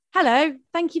Hello,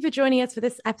 thank you for joining us for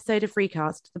this episode of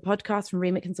ReCast, the podcast from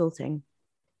Remit Consulting.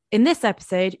 In this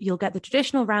episode, you'll get the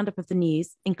traditional roundup of the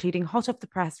news, including hot off the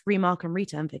press remark and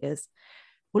return figures.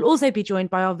 We'll also be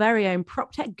joined by our very own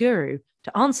Proptech guru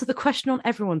to answer the question on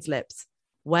everyone's lips: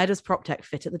 where does Proptech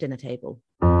fit at the dinner table?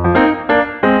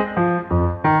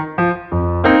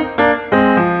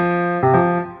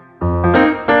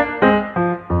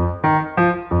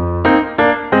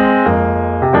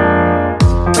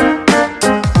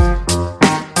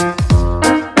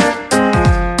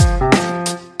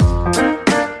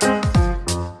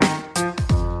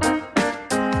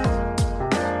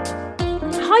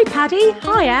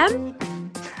 Hi, Em.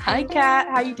 Hi, Kat.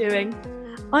 How are you doing?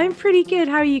 I'm pretty good.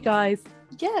 How are you guys?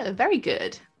 Yeah, very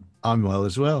good. I'm well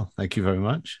as well. Thank you very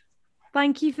much.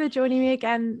 Thank you for joining me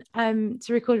again to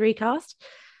record ReCast.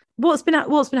 What's been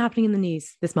happening in the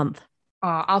news this month?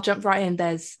 I'll jump right in.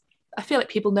 I feel like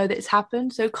people know that it's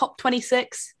happened. So COP26,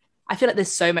 I feel like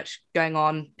there's so much going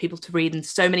on, people to read, and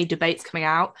so many debates coming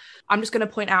out. I'm just going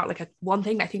to point out one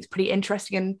thing that I think is pretty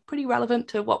interesting and pretty relevant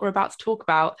to what we're about to talk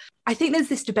about. I think there's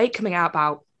this debate coming out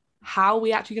about how are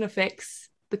we actually going to fix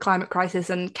the climate crisis,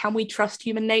 and can we trust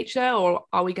human nature, or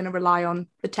are we going to rely on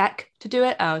the tech to do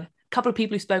it? A couple of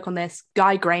people who spoke on this: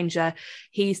 Guy Granger,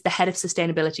 he's the head of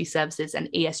sustainability services and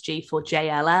ESG for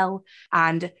JLL,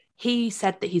 and he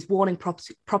said that he's warning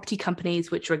property companies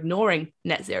which are ignoring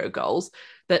net zero goals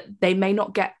that they may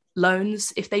not get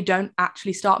loans if they don't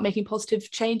actually start making positive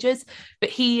changes.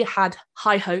 But he had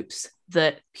high hopes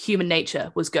that human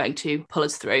nature was going to pull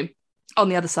us through. On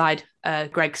the other side,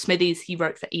 Greg Smithies, he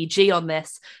wrote for EG on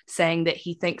this, saying that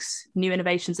he thinks new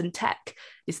innovations in tech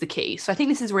is the key. So I think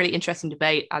this is a really interesting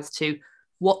debate as to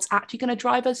what's actually going to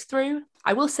drive us through.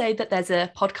 I will say that there's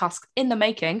a podcast in the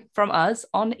making from us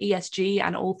on ESG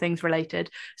and all things related.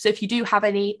 So if you do have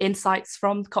any insights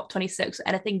from COP26,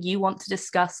 anything you want to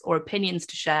discuss or opinions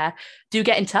to share, do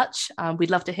get in touch.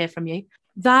 We'd love to hear from you.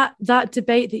 That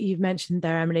debate that you've mentioned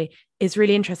there, Emily, is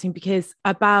really interesting because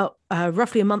about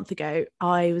roughly a month ago,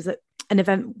 I was at an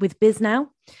event with BizNow.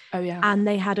 Oh, yeah. And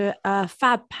they had a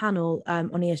fab panel on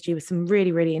ESG with some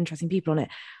really, really interesting people on it.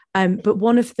 But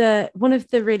one of the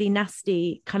really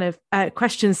nasty kind of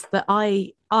questions that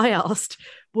I asked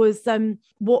was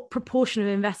what proportion of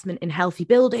investment in healthy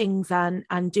buildings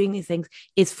and doing these things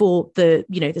is for the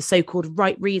so-called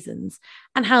right reasons,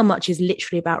 and how much is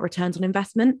literally about returns on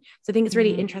investment. So I think it's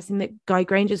really interesting that Guy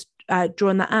Granger's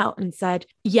drawn that out and said,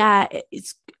 yeah,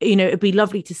 it's it'd be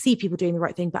lovely to see people doing the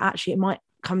right thing, but actually it might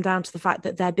come down to the fact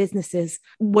that their businesses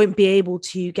won't be able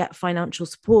to get financial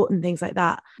support and things like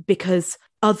that because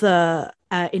other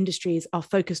industries are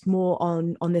focused more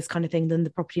on this kind of thing than the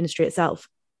property industry itself.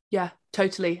 Yeah,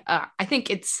 totally. I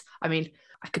think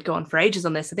I could go on for ages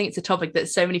on this. I think it's a topic that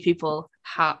so many people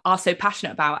are so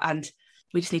passionate about, and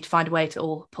we just need to find a way to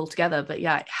all pull together. But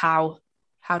yeah, how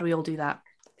do we all do that?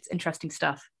 It's interesting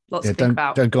stuff. Lots to think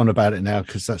about. Don't go on about it now,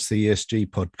 because that's the ESG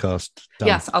podcast done.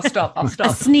 Yes, I'll stop.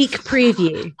 A sneak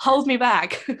preview. Hold me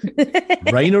back.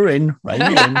 Rein her in.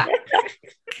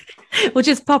 We'll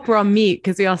just pop her on mute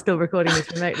because we are still recording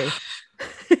this remotely.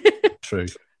 True.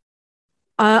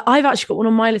 I've actually got one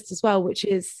on my list as well, which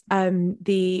is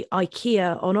the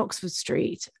IKEA on Oxford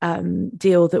Street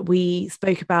deal that we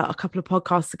spoke about a couple of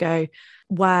podcasts ago,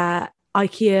 where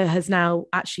IKEA has now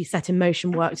actually set in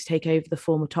motion work to take over the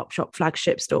former Topshop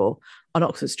flagship store on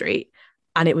Oxford Street.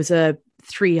 And it was a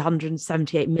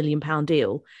 £378 million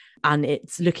deal. And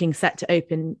it's looking set to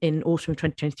open in autumn of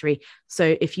 2023.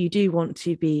 So if you do want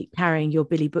to be carrying your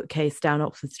Billy bookcase down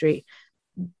Oxford Street,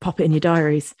 pop it in your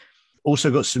diaries.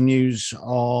 Also got some news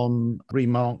on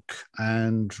Remark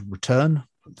and Return,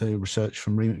 the research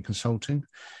from Remit Consulting.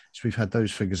 So we've had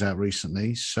those figures out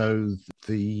recently. So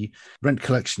the rent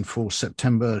collection for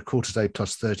September quarter day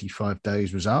plus 35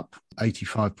 days was up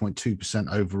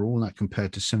 85.2% overall, and that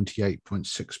compared to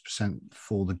 78.6%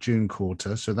 for the June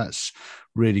quarter. So that's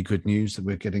really good news that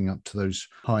we're getting up to those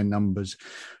high numbers.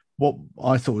 What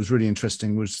I thought was really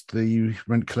interesting was the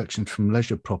rent collection from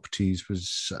leisure properties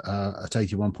was at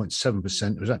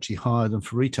 81.7%. It was actually higher than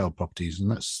for retail properties, and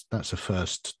that's a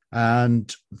first.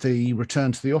 And the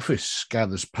return to the office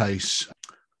gathers pace.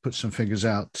 Put some figures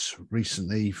out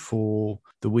recently for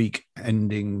the week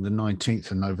ending the 19th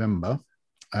of November.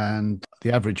 And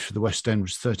the average for the West End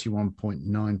was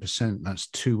 31.9%. That's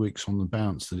 2 weeks on the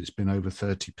bounce that it's been over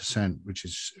 30%, which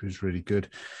is really good.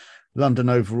 London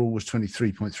overall was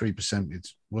 23.3%. It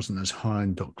wasn't as high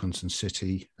in Docklands and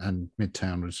City, and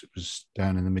Midtown was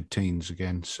down in the mid-teens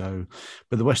again. So,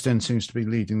 but the West End seems to be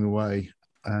leading the way,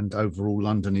 and overall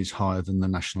London is higher than the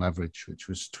national average, which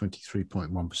was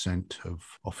 23.1% of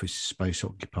office space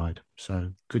occupied.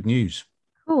 So good news.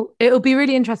 Cool. It'll be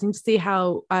really interesting to see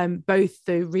how both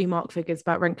the remark figures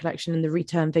about rent collection and the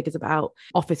return figures about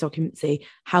office occupancy,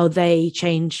 how they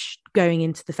change going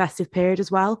into the festive period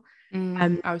as well.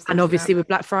 And obviously with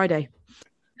Black Friday.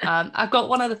 I've got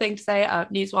one other thing to say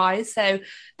news-wise. So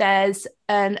there's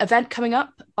an event coming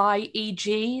up by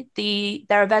EG.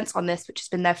 Their events on this, which has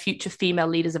been their Future Female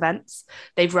Leaders events.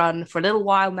 They've run for a little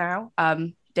while now,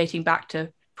 dating back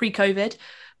to pre-COVID.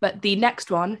 But the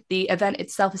next one, the event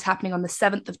itself is happening on the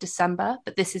 7th of December,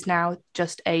 but this is now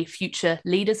just a Future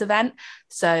Leaders event.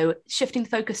 So shifting the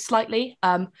focus slightly,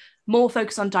 more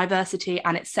focus on diversity,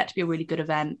 and it's set to be a really good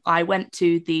event. I went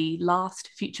to the last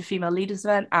Future Female Leaders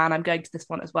event, and I'm going to this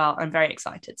one as well. I'm very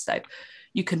excited. So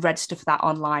you can register for that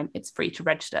online. It's free to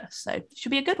register. So it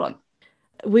should be a good one.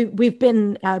 We've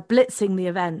been blitzing the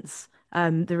events,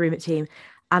 the Remit team.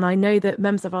 And I know that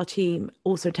members of our team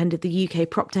also attended the UK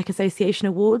Proptech Association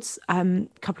Awards a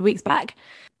couple of weeks back.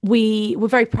 We were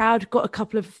very proud, got a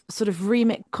couple of sort of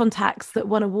Remit contacts that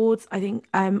won awards. I think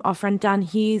our friend Dan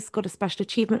Hughes got a Special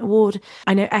Achievement Award.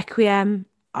 I know Equiem,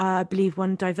 I believe,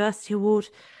 won Diversity Award.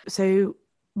 So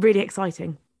really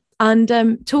exciting. And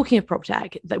talking of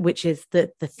Proptech, which is the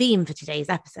theme for today's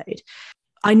episode,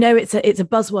 I know it's a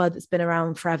buzzword that's been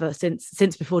around forever,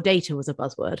 since before data was a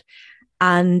buzzword.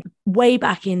 And way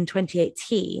back in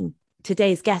 2018,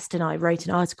 today's guest and I wrote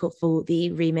an article for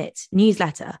the Remit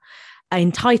newsletter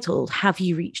entitled "Have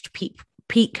You Reached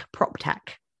Peak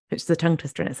Proptech?" which is a tongue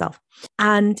twister in itself.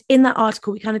 And in that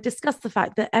article, we kind of discussed the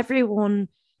fact that everyone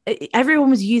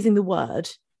was using the word.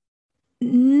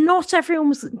 Not everyone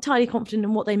was entirely confident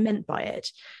in what they meant by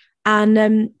it.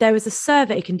 And there was a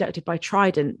survey conducted by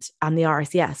Trident and the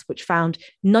RICS, which found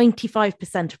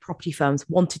 95% of property firms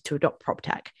wanted to adopt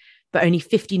Proptech, but only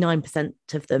 59%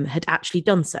 of them had actually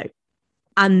done so.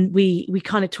 And we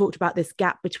kind of talked about this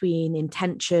gap between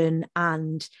intention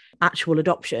and actual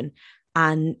adoption,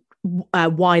 and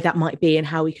why that might be and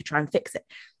how we could try and fix it.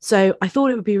 So I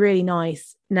thought it would be really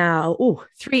nice now,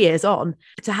 3 years on,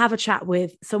 to have a chat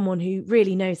with someone who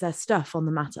really knows their stuff on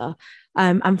the matter,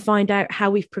 and find out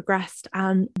how we've progressed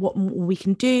and what we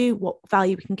can do, what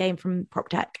value we can gain from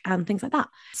Proptech and things like that.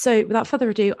 So without further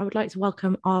ado, I would like to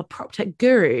welcome our Proptech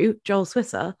guru, Joel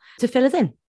Swisser, to fill us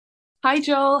in. Hi,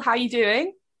 Joel. How are you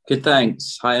doing? Good,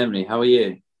 thanks. Hi, Emily. How are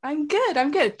you? I'm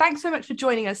good. Thanks so much for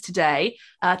joining us today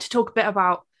to talk a bit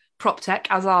about Proptech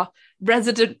as our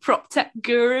resident Proptech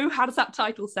guru. How does that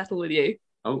title settle with you?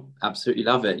 Oh, absolutely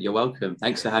love it. You're welcome.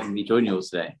 Thanks for having me join you all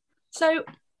today. So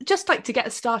just like to get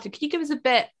us started, can you give us a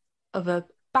bit of a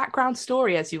background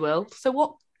story, as you will? So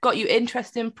what got you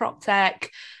interested in Proptech?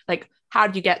 Like, how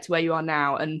did you get to where you are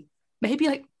now? And maybe,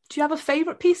 like, do you have a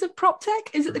favourite piece of Proptech?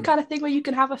 Is it the kind of thing where you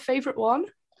can have a favourite one?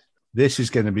 This is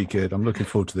going to be good. I'm looking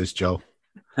forward to this, Joel.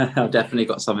 I've definitely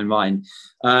got some in mind.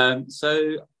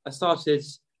 So I started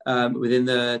within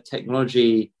the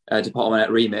technology department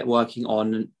at Remit, working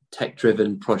on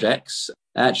tech-driven projects.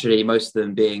 Actually, most of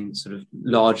them being sort of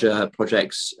larger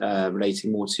projects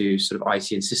relating more to sort of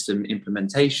IT and system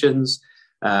implementations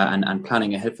and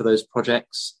planning ahead for those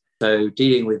projects. So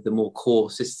dealing with the more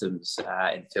core systems in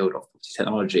the field of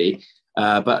technology.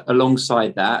 But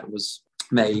alongside that was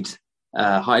made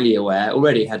highly aware,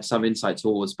 already had some insight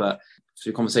towards, but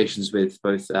through conversations with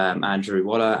both Andrew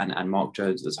Waller and Mark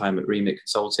Jones at the time at Remit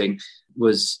Consulting,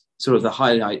 was sort of the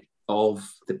highlight of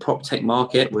the Proptech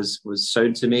market was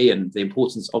shown to me and the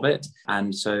importance of it.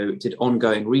 And so did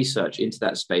ongoing research into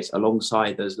that space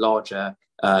alongside those larger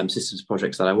systems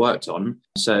projects that I worked on.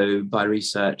 So by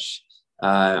research,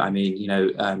 I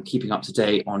mean, keeping up to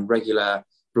date on regular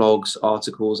blogs,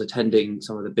 articles, attending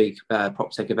some of the big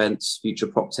Proptech events, Future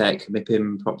Proptech,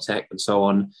 MIPIM Proptech, and so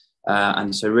on.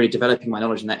 And so really developing my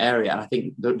knowledge in that area. And I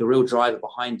think the real driver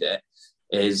behind it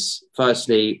is,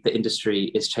 firstly, the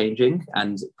industry is changing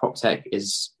and Proptech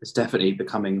is definitely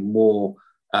becoming more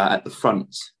at the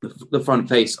front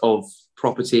face of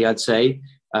property, I'd say,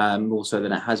 more so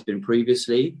than it has been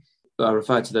previously. But I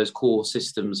refer to those core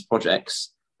systems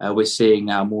projects. We're seeing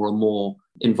now more and more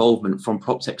involvement from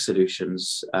Proptech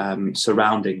solutions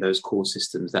surrounding those core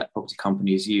systems that property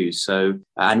companies use. So,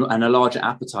 and a larger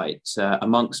appetite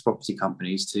amongst property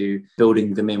companies to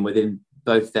building them in within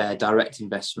both their direct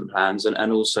investment plans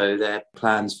and also their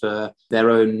plans for their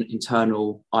own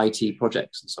internal IT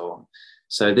projects and so on.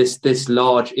 So this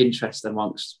large interest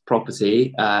amongst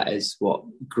property is what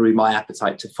grew my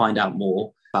appetite to find out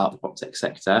more about the Proptech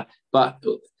sector. But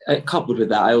coupled with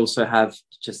that, I also have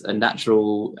just a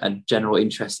natural and general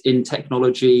interest in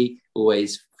technology,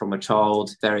 always from a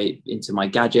child, very into my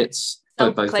gadgets,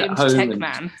 both at home. Tech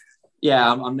man.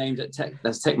 Yeah, I'm named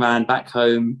as Tech Man back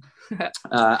home.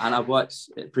 And I've worked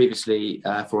previously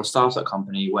for a startup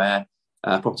company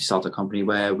property startup company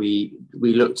where we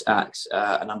looked at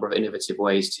a number of innovative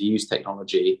ways to use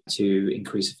technology to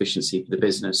increase efficiency for the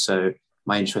business. So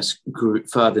my interest grew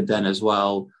further then as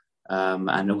well.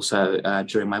 And also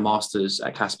during my master's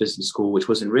at ReCast Business School, which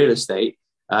was in real estate,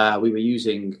 we were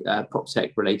using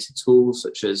Proptech related tools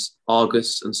such as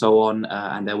Argus and so on.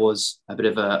 And there was a bit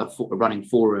of a running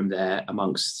forum there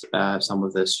amongst some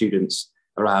of the students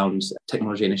around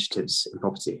technology initiatives in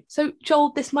property. So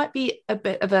Joel, this might be a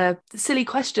bit of a silly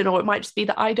question, or it might just be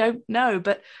that I don't know,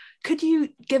 but could you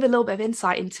give a little bit of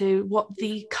insight into what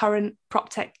the current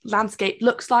Proptech landscape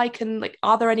looks like, and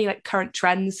are there any current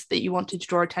trends that you wanted to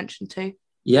draw attention to?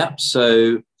 Yeah,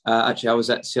 so actually I was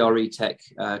at ReTech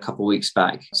a couple of weeks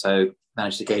back, so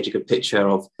managed to gauge a good picture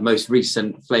of the most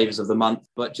recent flavors of the month.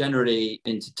 But generally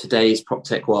in today's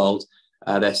Proptech world,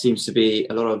 there seems to be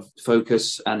a lot of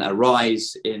focus and a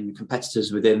rise in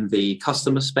competitors within the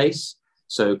customer space.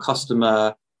 So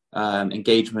customer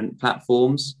engagement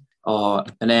platforms are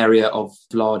an area of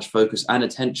large focus and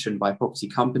attention by property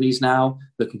companies now,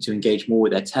 looking to engage more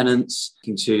with their tenants,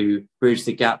 looking to bridge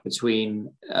the gap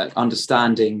between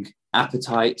understanding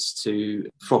appetites to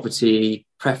property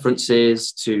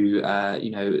preferences to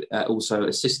also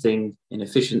assisting in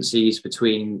efficiencies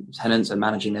between tenants and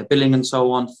managing their billing and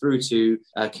so on, through to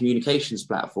a communications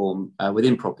platform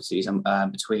within properties and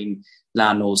between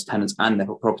landlords, tenants and their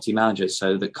property managers.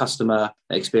 So the customer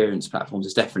experience platforms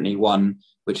is definitely one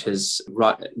which has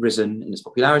risen in its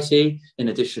popularity, in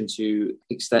addition to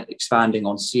expanding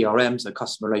on CRM, so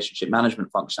customer relationship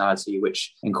management functionality,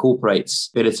 which incorporates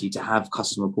ability to have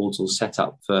customer portals set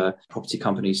up for property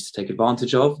companies to take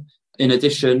advantage of. In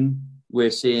addition, we're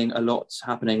seeing a lot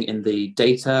happening in the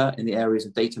areas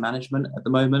of data management at the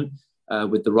moment,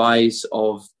 with the rise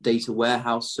of data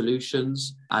warehouse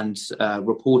solutions and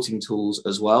reporting tools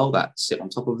as well that sit on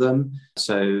top of them.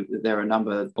 So there are a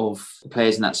number of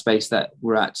players in that space that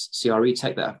were at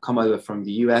ReTech that have come over from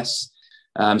the US.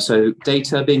 So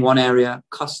data being one area,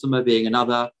 customer being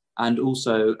another, and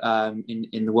also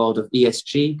in the world of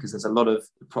ESG, because there's a lot of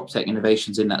PropTech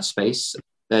innovations in that space.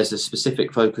 There's a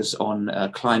specific focus on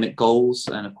climate goals.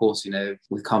 And of course,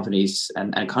 with companies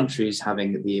and countries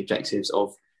having the objectives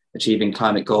of achieving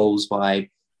climate goals by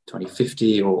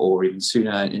 2050 or even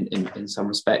sooner in some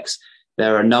respects.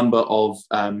 There are a number of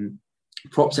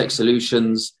PropTech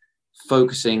solutions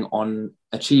focusing on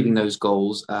achieving those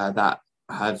goals that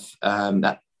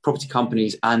property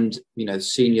companies and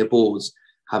senior boards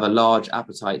have a large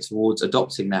appetite towards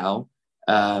adopting now,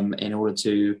 in order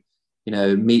to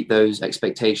meet those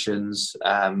expectations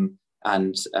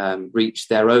and reach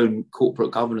their own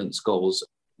corporate governance goals.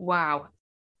 Wow.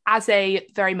 As a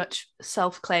very much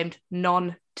self-claimed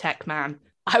non-tech man,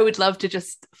 I would love to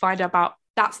just find out about,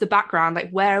 that's the background,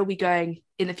 where are we going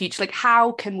in the future?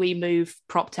 How can we move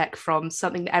PropTech from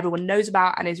something that everyone knows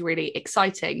about and is really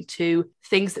exciting to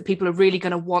things that people are really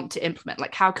going to want to implement?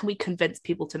 How can we convince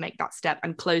people to make that step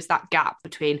and close that gap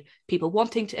between people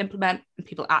wanting to implement and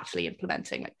people actually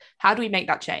implementing? How do we make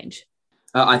that change?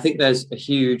 I think there's a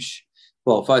huge,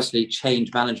 firstly,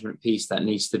 change management piece that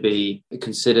needs to be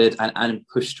considered and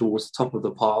pushed towards the top of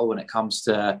the pile when it comes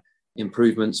to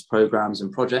improvements, programs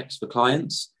and projects for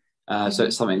clients. So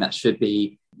it's something that should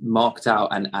be marked out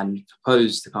and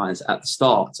proposed to clients at the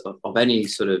start of any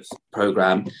sort of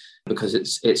program, because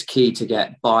it's key to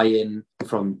get buy-in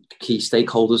from key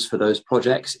stakeholders for those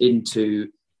projects into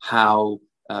how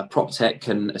PropTech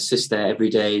can assist their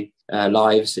everyday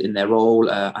lives in their role,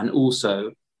 and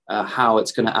also how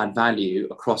it's going to add value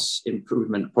across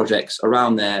improvement projects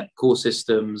around their core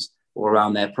systems or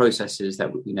around their processes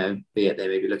that, be it they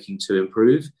may be looking to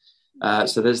improve.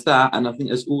 So there's that. And I think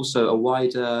there's also a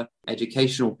wider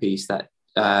educational piece that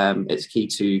it's key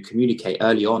to communicate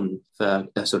early on for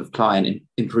a sort of client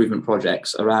improvement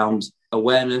projects around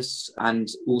awareness and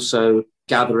also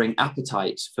gathering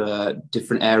appetite for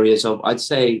different areas of, I'd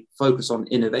say, focus on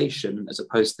innovation as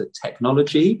opposed to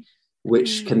technology,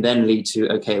 which can then lead to,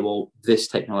 this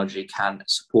technology can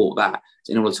support that,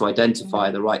 in order to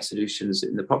identify the right solutions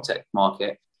in the PropTech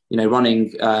market.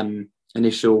 Running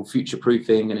initial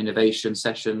future-proofing and innovation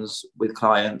sessions with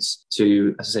clients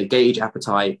to, as I say, gauge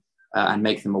appetite and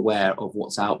make them aware of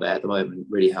what's out there at the moment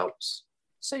really helps.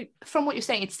 So from what you're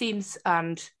saying, it seems,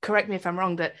 and correct me if I'm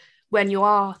wrong, that when you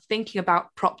are thinking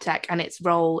about PropTech and its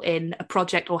role in a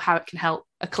project or how it can help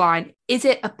a client, is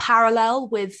it a parallel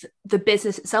with the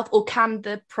business itself, or can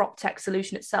the PropTech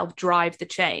solution itself drive the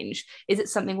change? Is it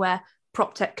something where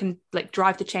PropTech can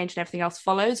drive the change and everything else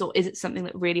follows, or is it something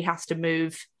that really has to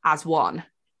move as one?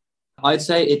 I'd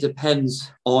say it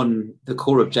depends on the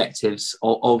core objectives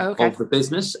of the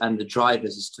business and the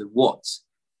drivers as to what.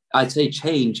 I'd say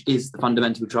change is the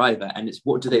fundamental driver, and it's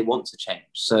what do they want to change.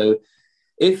 So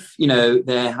if,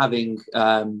 they're having,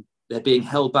 they're being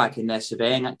held back in their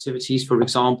surveying activities, for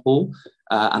example,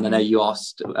 and I know you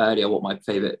asked earlier what my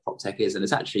favorite Proptech is, and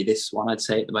it's actually this one, I'd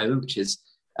say, at the moment, which is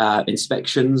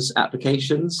inspections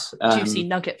applications. Juicy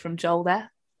nugget from Joel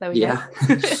there. There we go.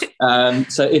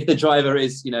 So if the driver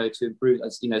is, to improve,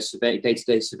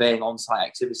 day-to-day surveying on-site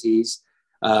activities,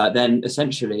 then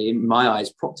essentially, in my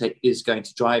eyes, Proptech is going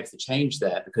to drive the change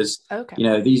there, because,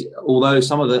 although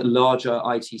some of the larger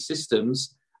IT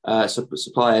systems,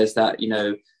 suppliers that,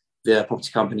 the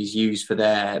property companies use for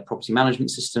their property management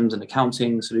systems and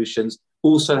accounting solutions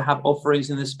also have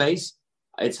offerings in this space,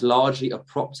 it's largely a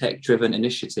Proptech driven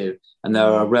initiative. And there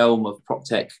are a realm of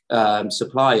Proptech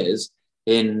suppliers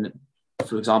in,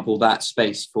 for example, that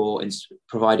space for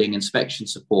providing inspection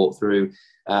support through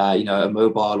a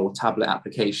mobile or tablet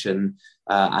application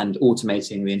and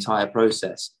automating the entire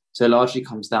process. So it largely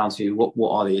comes down to what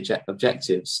are the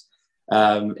objectives.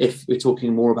 If we're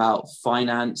talking more about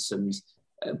finance and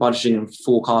budgeting and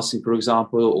forecasting, for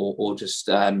example, or just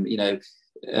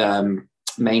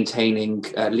maintaining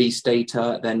lease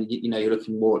data, then you're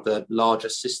looking more at the larger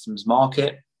systems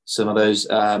market. Some of those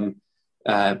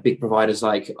big providers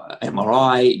like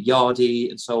MRI, Yardi,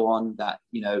 and so on that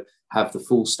have the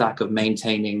full stack of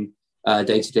maintaining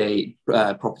day-to-day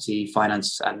property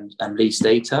finance and lease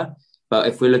data. But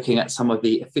if we're looking at some of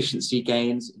the efficiency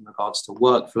gains in regards to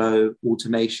workflow,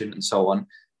 automation, and so on,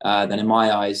 then in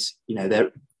my eyes,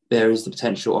 there is the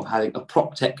potential of having a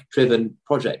Proptech-driven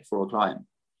project for a client.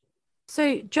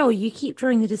 So, Joel, you keep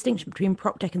drawing the distinction between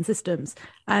Proptech and systems,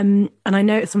 and I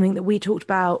know it's something that we've talked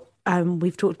about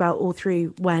all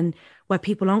through where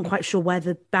people aren't quite sure where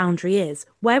the boundary is.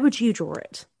 Where would you draw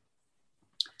it?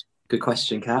 Good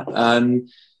question, Kat.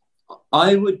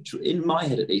 I would, in my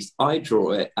head at least, I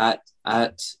draw it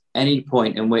at any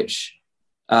point in which,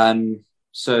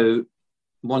 so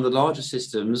one of the larger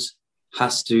systems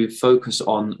has to focus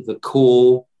on the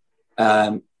core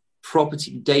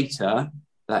property data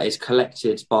that is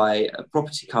collected by a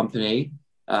property company,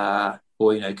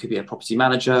 or it could be a property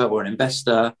manager or an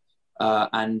investor,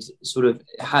 and sort of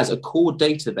has a core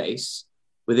database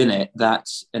within it that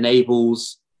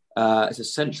enables, it's a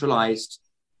centralized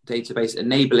database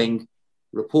enabling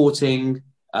reporting,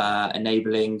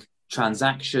 enabling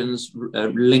transactions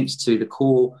linked to the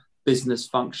core business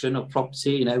function of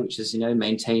property, which is,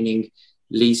 maintaining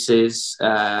leases,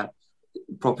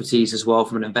 properties as well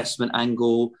from an investment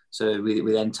angle. So we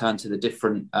then turn to the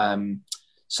different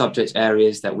subject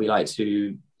areas that we like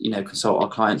to, consult our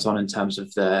clients on in terms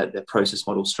of the process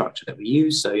model structure that we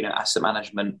use. So, asset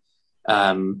management,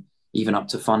 even up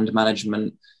to fund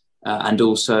management, and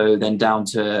also then down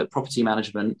to property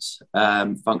management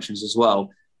functions as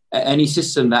well. Any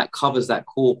system that covers that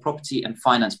core property and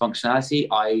finance functionality,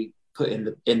 I put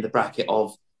in the bracket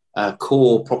of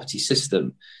core property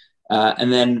system.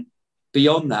 And then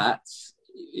beyond that,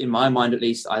 in my mind at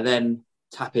least, I then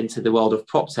tap into the world of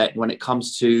Proptech when it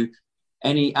comes to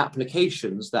any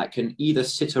applications that can either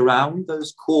sit around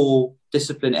those core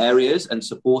discipline areas and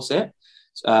support it.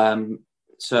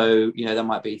 So, that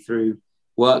might be through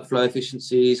workflow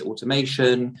efficiencies,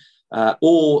 automation,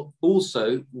 or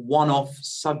also one-off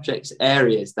subject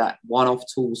areas that one-off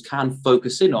tools can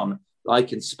focus in on,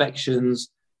 like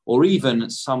inspections, or even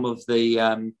some of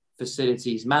the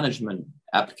facilities management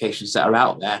applications that are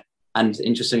out there. And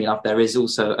interestingly enough, there is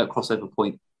also a crossover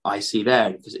point I see there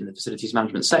in the facilities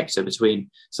management sector between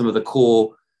some of the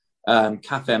core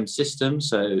CAFM systems.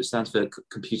 So it stands for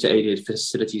computer-aided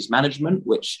facilities management,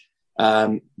 which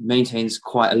maintains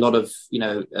quite a lot of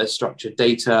structured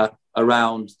data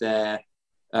around their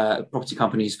property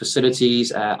companies'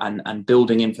 facilities and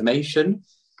building information.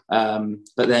 But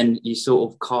then you sort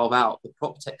of carve out the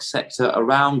Proptech sector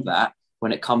around that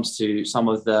when it comes to some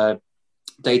of the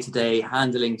day-to-day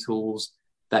handling tools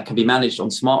that can be managed on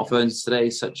smartphones today,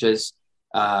 such as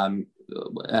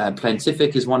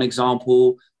Plantific is one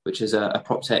example, which is a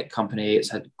Proptech company.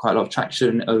 It's had quite a lot of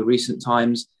traction over recent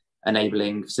times,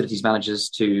 enabling facilities managers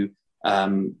to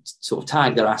sort of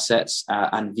tag their assets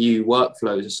and view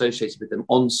workflows associated with them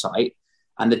on site.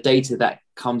 And the data that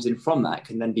comes in from that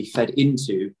can then be fed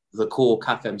into the core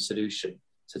CAFM solution.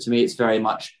 So to me, it's very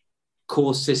much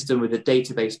core system with a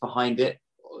database behind it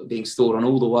being stored on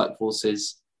all the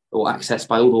workforces or accessed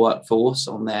by all the workforce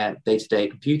on their day-to-day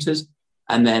computers.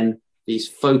 And then these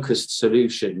focused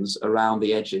solutions around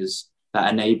the edges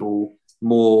that enable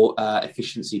more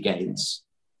efficiency gains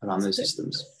around those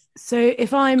systems. So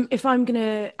if I'm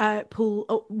gonna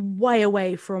pull way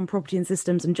away from property and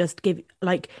systems and just give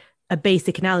like a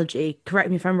basic analogy, correct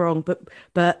me if I'm wrong,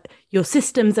 but your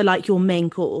systems are like your main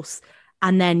course,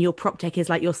 and then your prop tech is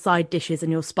like your side dishes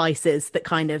and your spices that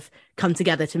kind of come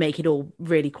together to make it all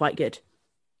really quite good.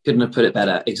 Couldn't have put it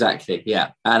better. Exactly.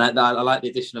 Yeah. And I like the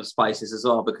addition of spices as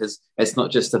well, because it's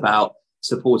not just about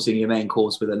supporting your main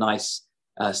course with a nice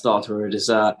starter or a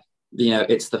dessert.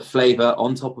 It's the flavor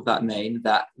on top of that main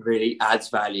that really adds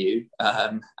value,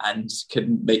 and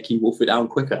can make you wolf it down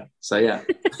quicker. So, yeah.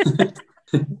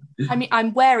 I mean,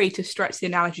 I'm wary to stretch the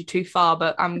analogy too far,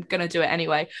 but I'm going to do it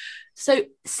anyway. So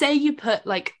say you put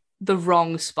like the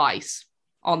wrong spice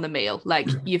on the meal, like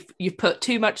you've put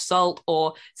too much salt,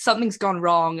 or something's gone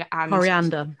wrong, and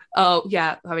Coriander. Oh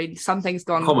yeah, I mean, something's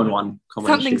gone common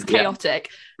something's issue, chaotic.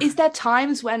 Yeah. Is there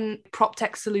times when prop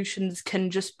tech solutions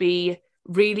can just be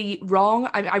really wrong?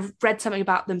 I've read something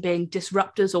about them being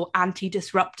disruptors or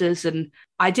anti-disruptors, and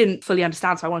I didn't fully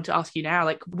understand, so I wanted to ask you now,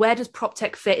 like, where does prop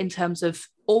tech fit in terms of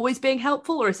always being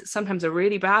helpful, or is it sometimes a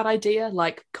really bad idea,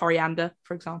 like coriander,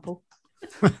 for example?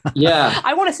 Yeah.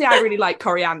 I want to say I really like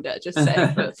coriander, just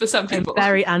saying, for some people. I'm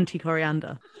very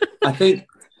anti-coriander. I think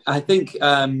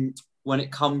when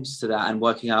it comes to that and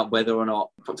working out whether or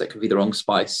not Proptech can be the wrong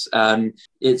spice,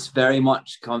 it very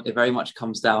much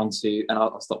comes down to, and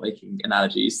I'll stop making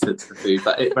analogies to the food,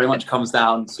 but it very much comes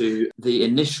down to the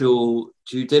initial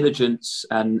due diligence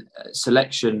and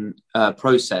selection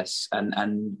process,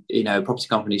 and property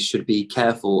companies should be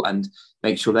careful and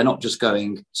make sure they're not just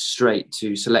going straight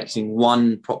to selecting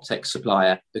one Proptech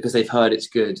supplier because they've heard it's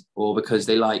good or because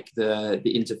they like the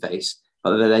interface,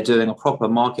 but they're doing a proper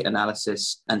market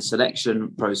analysis and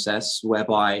selection process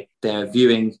whereby they're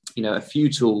viewing, a few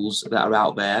tools that are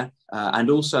out there. And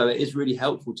also it is really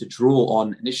helpful to draw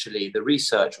on initially the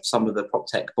research of some of the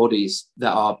Proptech bodies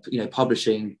that are,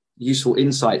 publishing useful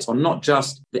insights on not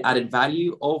just the added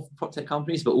value of Proptech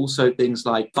companies, but also things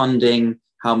like funding,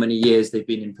 how many years they've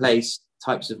been in place,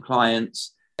 types of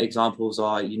clients. Examples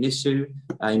are Unisu.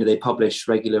 They publish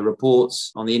regular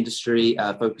reports on the industry,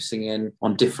 focusing in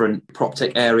on different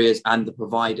Proptech areas and the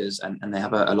providers, and they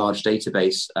have a large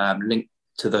database linked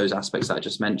to those aspects that I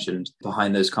just mentioned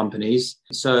behind those companies.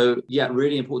 So, yeah,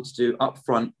 really important to do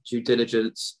upfront due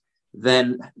diligence,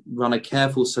 then run a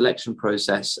careful selection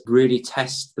process, really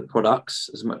test the products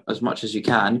as much as you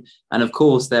can. And of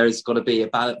course, there has got to be a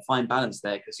fine balance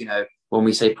there, because, when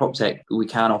we say Proptech, we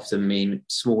can often mean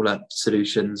smaller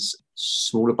solutions,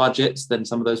 smaller budgets than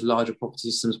some of those larger property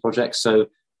systems projects. So,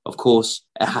 of course,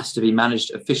 it has to be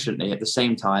managed efficiently at the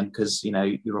same time, because,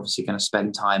 you're obviously going to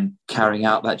spend time carrying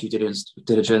out that due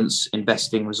diligence,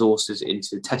 investing resources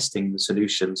into testing the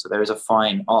solution. So there is a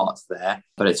fine art there,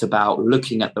 but it's about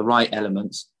looking at the right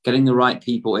elements, getting the right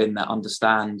people in that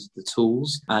understand the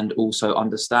tools and also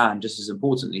understand, just as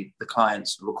importantly, the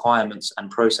client's requirements and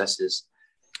processes.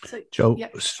 So, Joel,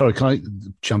 sorry, can I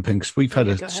jump in? Because we've had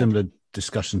a similar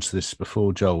discussion to this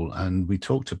before, Joel, and we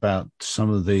talked about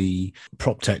some of the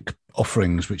Proptech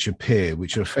offerings which appear,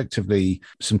 which are effectively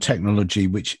some technology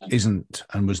which isn't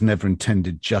and was never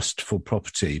intended just for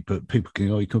property, but people can,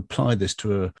 you can apply this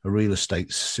to a real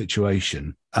estate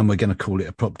situation, and we're going to call it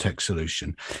a Proptech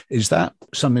solution. Is that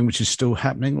something which is still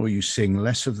happening, or are you seeing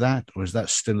less of that, or is that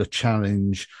still a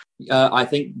challenge? I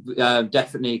think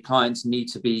definitely clients need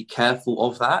to be careful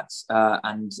of that,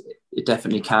 and it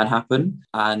definitely can happen.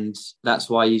 And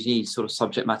that's why you need sort of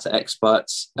subject matter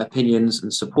experts' opinions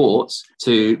and support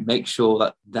to make sure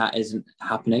that that isn't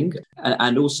happening.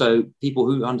 And also people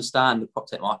who understand the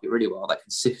Proptech market really well, that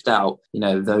can sift out,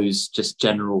 those just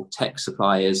general tech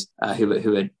suppliers who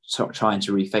are trying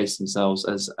to reface themselves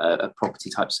as a property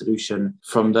type solution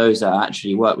from those that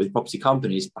actually work with property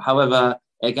companies. However,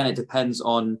 again, it depends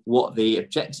on what the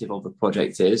objective of the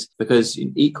project is, because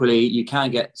equally you can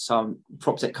get some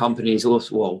Proptech companies,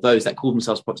 or those that call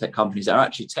themselves Proptech companies that are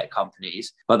actually tech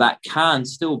companies, but that can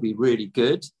still be really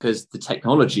good because the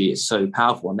technology is so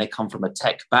powerful and they come from a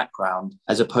tech background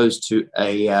as opposed to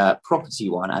a property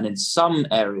one. And in some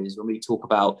areas, when we talk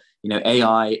about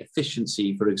AI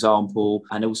efficiency, for example,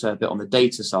 and also a bit on the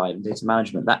data side and data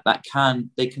management,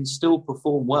 they can still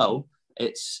perform well.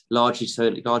 It's largely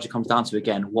comes down to,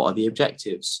 again, what are the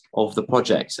objectives of the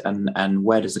project and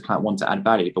where does the client want to add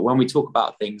value? But when we talk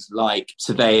about things like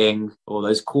surveying or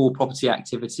those core property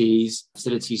activities,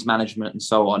 facilities management and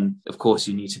so on, of course,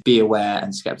 you need to be aware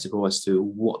and skeptical as to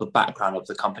what the background of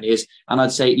the company is. And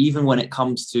I'd say even when it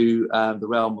comes to the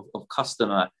realm of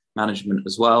customer management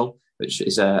as well, which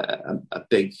is a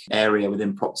big area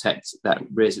within Proptech that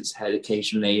rears its head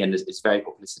occasionally and is very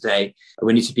popular today.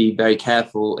 We need to be very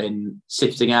careful in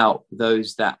sifting out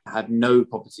those that have no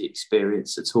property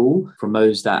experience at all from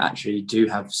those that actually do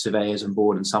have surveyors on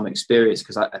board and some experience,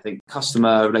 because I think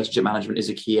customer relationship management is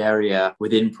a key area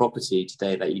within property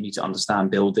today, that you need to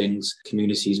understand buildings,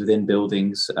 communities within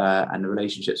buildings, and the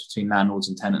relationships between landlords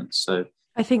and tenants. So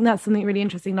I think that's something really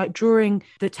interesting, like drawing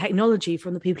the technology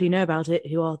from the people who know about it,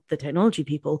 who are the technology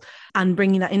people, and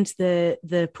bringing that into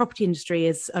the property industry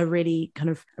is a really kind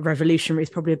of revolutionary, is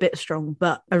probably a bit strong,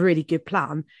 but a really good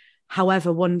plan.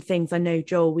 However, one of the things I know,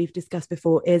 Joel, we've discussed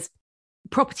before is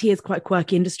property is quite a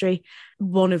quirky industry.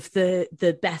 One of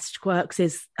the best quirks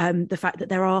is the fact that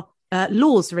there are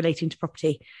laws relating to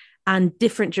property, and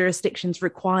different jurisdictions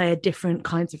require different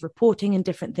kinds of reporting and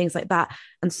different things like that.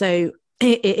 And so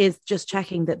it is just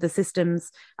checking that the systems,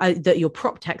 that your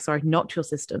Proptech, sorry, not your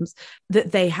systems,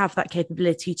 that they have that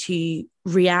capability to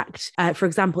react. For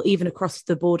example, even across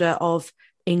the border of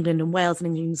England and Wales and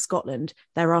England and Scotland,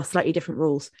 there are slightly different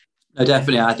rules. No,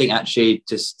 definitely. I think actually,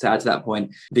 just to add to that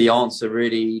point, the answer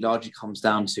really largely comes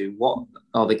down to what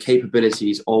are the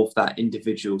capabilities of that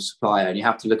individual supplier. And you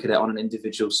have to look at it on an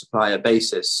individual supplier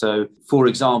basis. So, for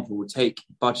example, take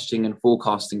budgeting and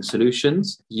forecasting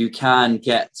solutions. You can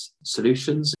get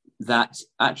solutions that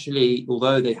actually,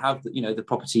 although they have, the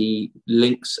property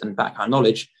links and background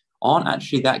knowledge, aren't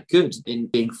actually that good in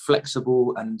being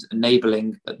flexible and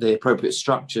enabling the appropriate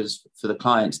structures for the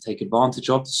client to take advantage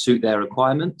of to suit their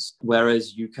requirements.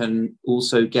 Whereas you can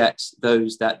also get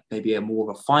those that maybe are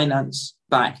more of a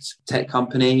finance-backed tech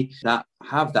company that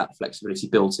have that flexibility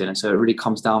built in. And so it really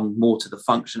comes down more to the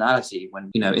functionality when,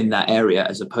 in that area,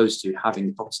 as opposed to having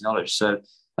the property knowledge. So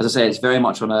as I say, it's very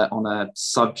much on a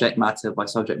subject matter by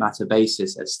subject matter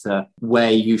basis as to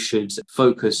where you should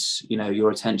focus,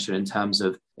 your attention in terms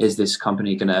of, is this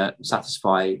company going to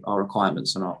satisfy our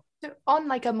requirements or not? So on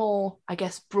like a more, I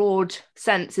guess, broad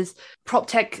sense, is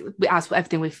Proptech, as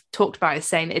everything we've talked about is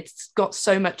saying, it's got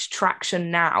so much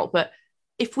traction now, but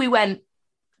if we went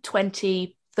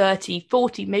 20, 30,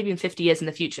 40, maybe even 50 years in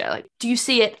the future, like, do you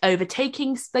see it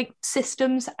overtaking like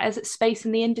systems as its space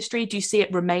in the industry? Do you see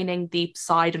it remaining the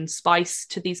side and spice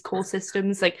to these core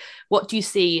systems? Like, what do you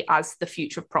see as the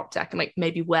future of Proptech, and like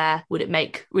maybe where would it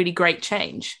make really great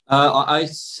change?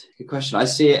 Good question. I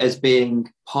see it as being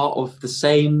part of the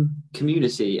same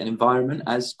community and environment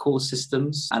as core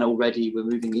systems, and already we're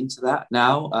moving into that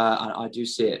now. And I do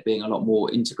see it being a lot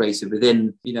more integrated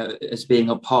within, as being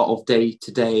a part of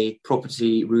day-to-day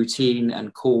property routine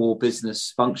and core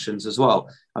business functions as well.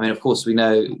 I mean, of course, we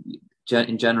know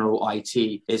in general,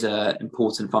 IT is an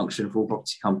important function for all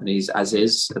property companies, as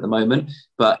is at the moment.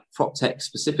 But Proptech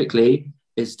specifically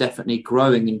is definitely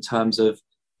growing in terms of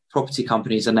property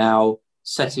companies are now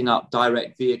setting up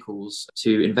direct vehicles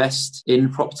to invest in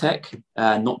Proptech,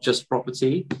 not just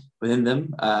property within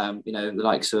them. The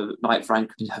likes of Knight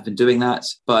Frank have been doing that,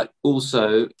 but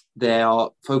also they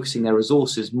are focusing their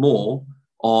resources more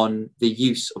on the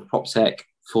use of Proptech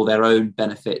for their own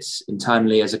benefits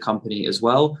internally as a company as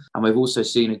well. And we've also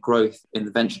seen a growth in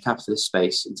the venture capitalist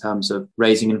space in terms of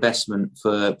raising investment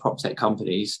for Proptech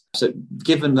companies. So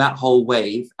given that whole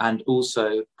wave, and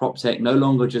also Proptech no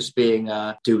longer just being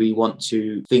do we want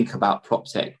to think about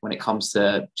Proptech when it comes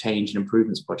to change and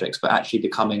improvements projects, but actually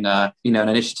becoming an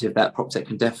initiative that Proptech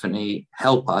can definitely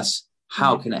help us.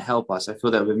 How can it help us? I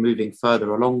feel that we're moving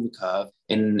further along the curve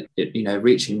in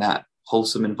reaching that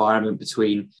wholesome environment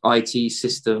between IT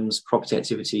systems, property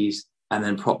activities, and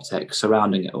then Proptech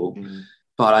surrounding it all.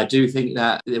 But I do think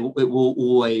that it will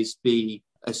always be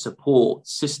a support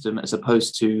system as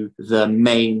opposed to the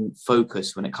main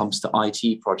focus when it comes to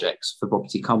IT projects for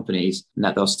property companies, and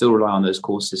that they'll still rely on those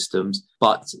core systems,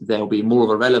 but there'll be more of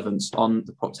a relevance on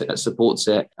the Proptech that supports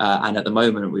it. And at the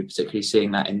moment, we're particularly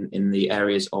seeing that in the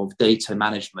areas of data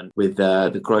management with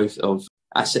the growth of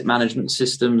asset management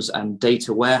systems and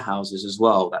data warehouses as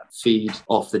well that feed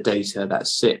off the data that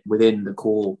sit within the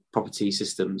core property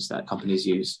systems that companies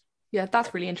use. Yeah,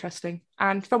 that's really interesting.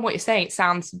 And from what you're saying, it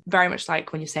sounds very much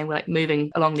like when you're saying we're like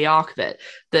moving along the arc of it,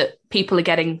 that people are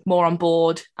getting more on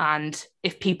board. And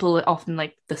if people are often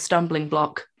like the stumbling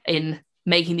block in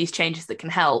making these changes that can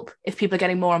help, if people are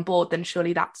getting more on board, then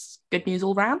surely that's good news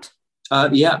all round.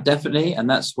 Yeah, definitely. And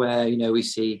that's where, we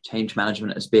see change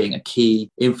management as being a key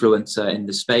influencer in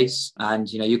the space. And,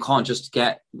 you can't just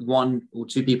get one or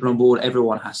two people on board.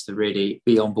 Everyone has to really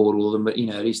be on board, all of them, but,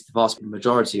 at least the vast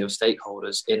majority of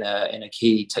stakeholders in a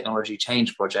key technology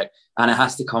change project. and it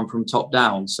has to come from top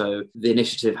down. So the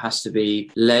initiative has to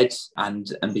be led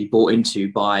and be bought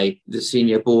into by the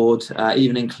senior board,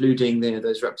 even including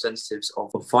those representatives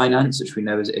of finance, which we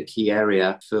know is a key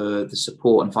area for the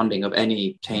support and funding of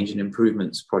any change and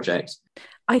improvements project.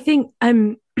 I think,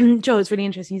 Joel, it's really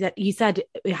interesting. You said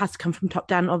it has to come from top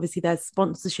down. Obviously, there's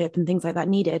sponsorship and things like that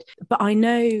needed. But I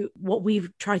know what we've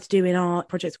tried to do in our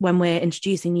projects when we're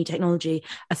introducing new technology,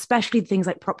 especially things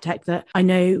like Proptech, that I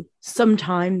know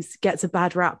sometimes gets a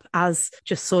bad rap as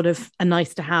just sort of a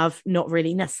nice to have, not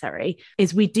really necessary,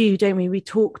 is we do, don't we? We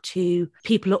talk to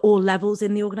people at all levels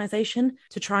in the organization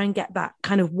to try and get that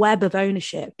kind of web of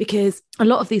ownership, because a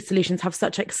lot of these solutions have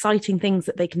such exciting things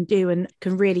that they can do and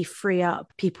can really free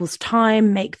up people's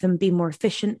time, make them be more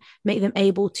efficient, make them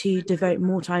able to devote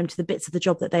more time to the bits of the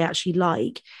job that they actually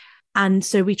like. And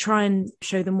so we try and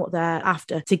show them what they're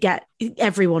after to get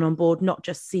everyone on board, not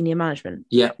just senior management.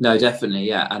 Yeah, no, definitely.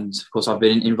 Yeah. And of course, I've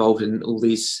been involved in all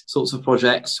these sorts of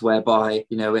projects whereby,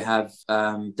 we have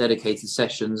dedicated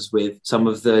sessions with some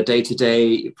of the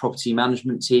day-to-day property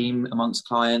management team amongst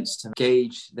clients to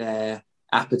gauge their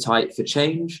appetite for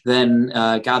change, then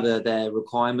gather their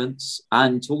requirements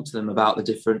and talk to them about the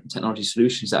different technology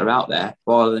solutions that are out there,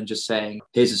 rather than just saying,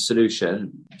 here's a solution,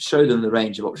 show them the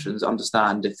range of options,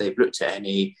 understand if they've looked at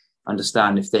any,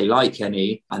 understand if they like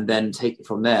any, and then take it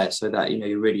from there, so that,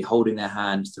 you're really holding their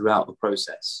hand throughout the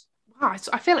process. Wow,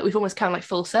 I feel like we've almost kind of like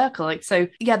full circle.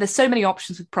 There's so many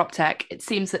options with Proptech. It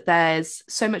seems that there's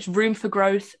so much room for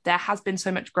growth. There has been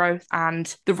so much growth.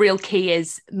 And the real key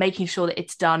is making sure that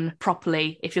it's done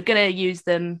properly. If you're going to use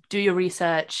them, do your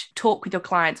research, talk with your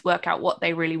clients, work out what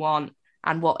they really want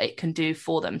and what it can do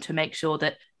for them, to make sure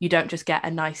that you don't just get a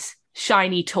nice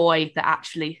shiny toy that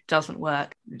actually doesn't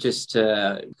work. Just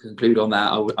to conclude on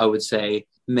that, I would say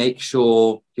make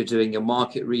sure you're doing your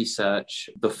market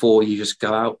research before you just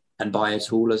go out and buy a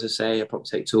tool, as I say, a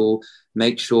Proptech tool.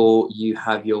 Make sure you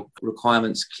have your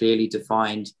requirements clearly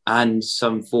defined and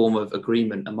some form of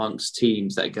agreement amongst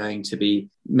teams that are going to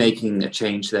be making a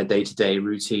change to their day-to-day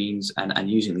routines and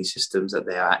using these systems, that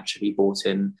they are actually bought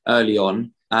in early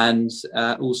on. And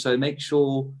also make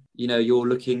sure you're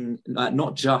looking at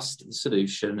not just the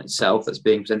solution itself that's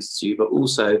being presented to you, but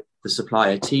also the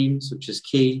supplier teams, which is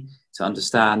key to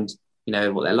understand,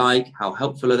 what they're like, how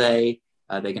helpful are they?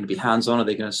 Are they going to be hands-on? Are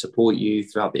they going to support you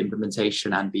throughout the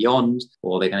implementation and beyond?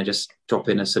 Or are they going to just drop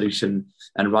in a solution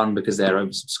and run because they're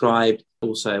oversubscribed?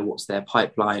 Also, what's their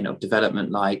pipeline of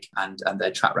development like, and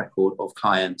their track record of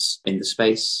clients in the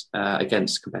space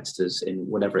against competitors in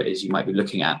whatever it is you might be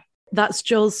looking at? That's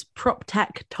Joel's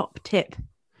Proptech top tip.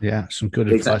 Yeah, some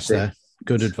good advice there.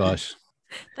 Good advice.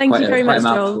 Thank you very much,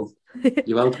 Joel.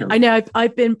 You're welcome. I know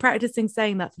I've been practicing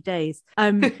saying that for days.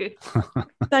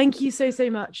 Thank you so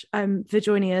much for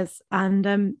joining us,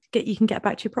 and you can get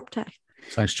back to your Proptech.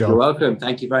 Thanks, Joel. You're welcome.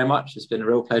 Thank you very much. It's been a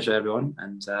real pleasure, everyone,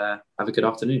 and have a good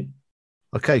afternoon.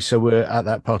 Okay, so we're at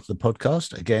that part of the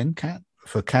podcast again, Kat,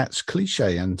 for Kat's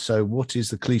cliche. And so what is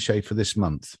the cliche for this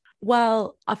month?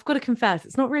 Well, I've got to confess,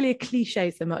 it's not really a cliche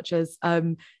so much as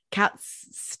Kat's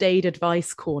staid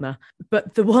advice corner.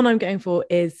 But the one I'm going for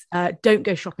is don't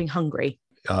go shopping hungry.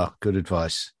 Good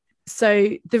advice. So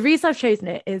the reason I've chosen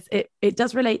it is it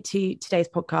does relate to today's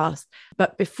podcast.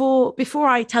 But before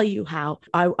I tell you how,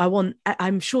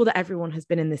 I'm sure that everyone has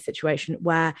been in this situation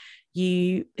where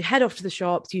you head off to the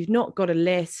shops, you've not got a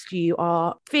list, you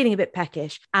are feeling a bit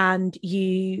peckish, and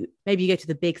maybe you go to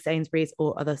the big Sainsbury's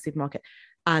or other supermarket,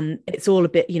 and it's all a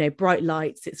bit, bright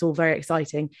lights, it's all very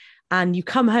exciting. And you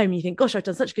come home and you think, gosh, I've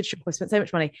done such a good shop, I've spent so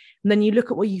much money. And then you look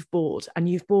at what you've bought, and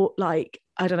you've bought a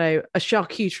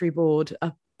charcuterie board,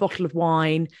 a bottle of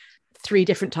wine, 3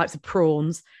 different types of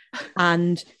prawns,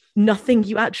 and nothing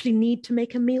you actually need to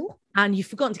make a meal. And you've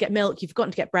forgotten to get milk, you've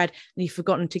forgotten to get bread, and you've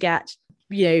forgotten to get,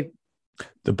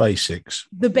 the basics.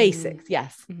 The basics,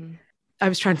 yes. Mm-hmm. I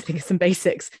was trying to think of some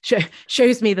basics.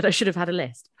 Shows me that I should have had a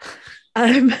list.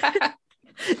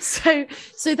 So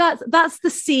that's the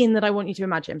scene that I want you to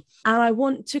imagine. And I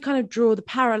want to kind of draw the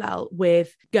parallel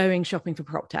with going shopping for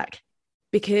Proptech.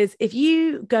 Because if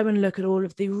you go and look at all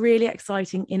of the really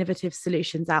exciting, innovative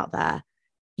solutions out there,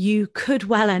 you could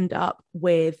well end up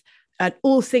with an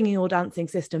all singing, all dancing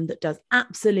system that does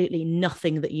absolutely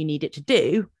nothing that you need it to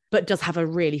do, but does have a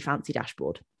really fancy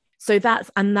dashboard. So that's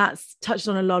touched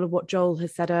on a lot of what Joel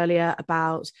has said earlier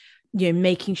about,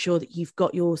 making sure that you've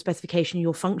got your specification,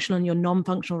 your functional and your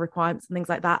non-functional requirements and things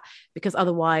like that, because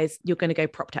otherwise you're going to go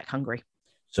Proptech hungry.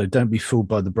 So don't be fooled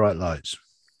by the bright lights.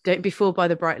 Don't be fooled by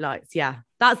the bright lights. Yeah,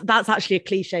 that's actually a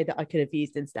cliche that I could have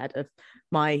used instead of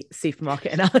my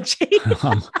supermarket analogy.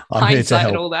 I'm here to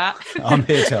help. All that. I'm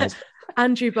here to help.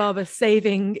 Andrew Barber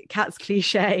saving Cat's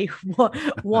cliche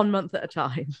one month at a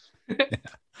time.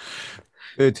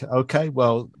 Good. Okay.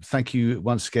 Well, thank you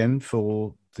once again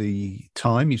for the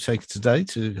time you've taken today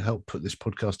to help put this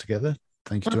podcast together.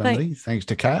 Thank you to Emily. Thanks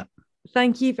to Kat.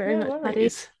 Thank you very much, Paddy.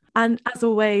 And as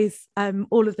always,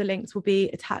 all of the links will be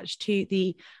attached to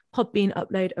the Podbean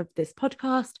upload of this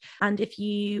podcast. And if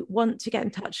you want to get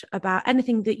in touch about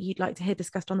anything that you'd like to hear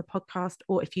discussed on the podcast,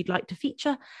 or if you'd like to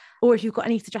feature, or if you've got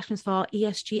any suggestions for our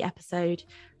ESG episode,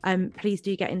 please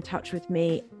do get in touch with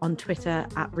me on Twitter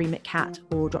at RemitCat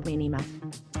or drop me an email.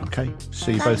 Okay.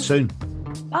 See you both soon.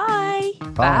 Bye.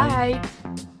 Bye. Bye.